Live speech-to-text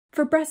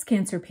For breast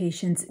cancer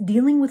patients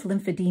dealing with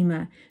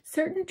lymphedema,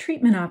 certain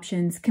treatment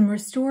options can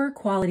restore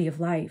quality of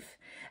life.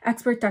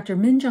 Expert Dr.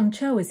 Min-Jeong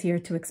Cho is here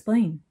to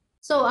explain.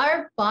 So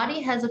our body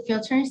has a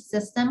filtering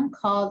system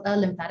called a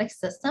lymphatic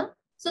system.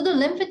 So the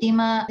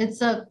lymphedema,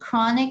 it's a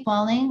chronic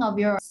swelling of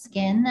your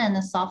skin and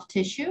the soft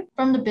tissue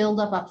from the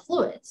buildup of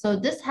fluid. So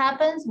this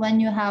happens when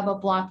you have a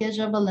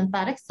blockage of a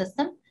lymphatic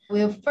system.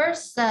 We'll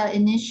first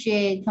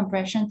initiate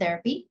compression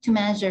therapy to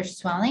manage their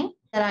swelling.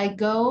 That I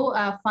go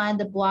find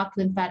the blocked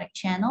lymphatic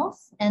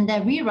channels and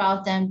then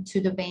reroute them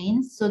to the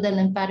veins so the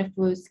lymphatic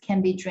fluids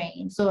can be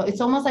drained. So it's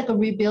almost like a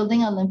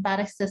rebuilding a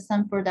lymphatic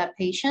system for that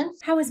patient.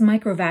 How is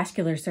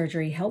microvascular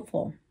surgery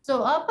helpful?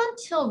 So up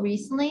until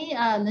recently,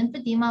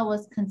 lymphedema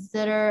was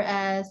considered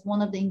as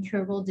one of the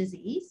incurable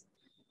disease.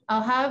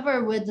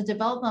 However, with the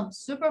development of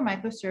super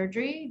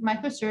microsurgery,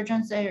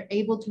 microsurgeons are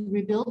able to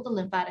rebuild the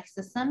lymphatic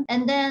system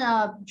and then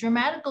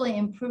dramatically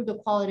improve the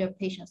quality of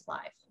patients'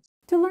 life.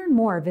 To learn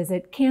more,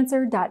 visit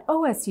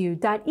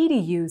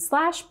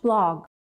cancer.osu.edu/blog.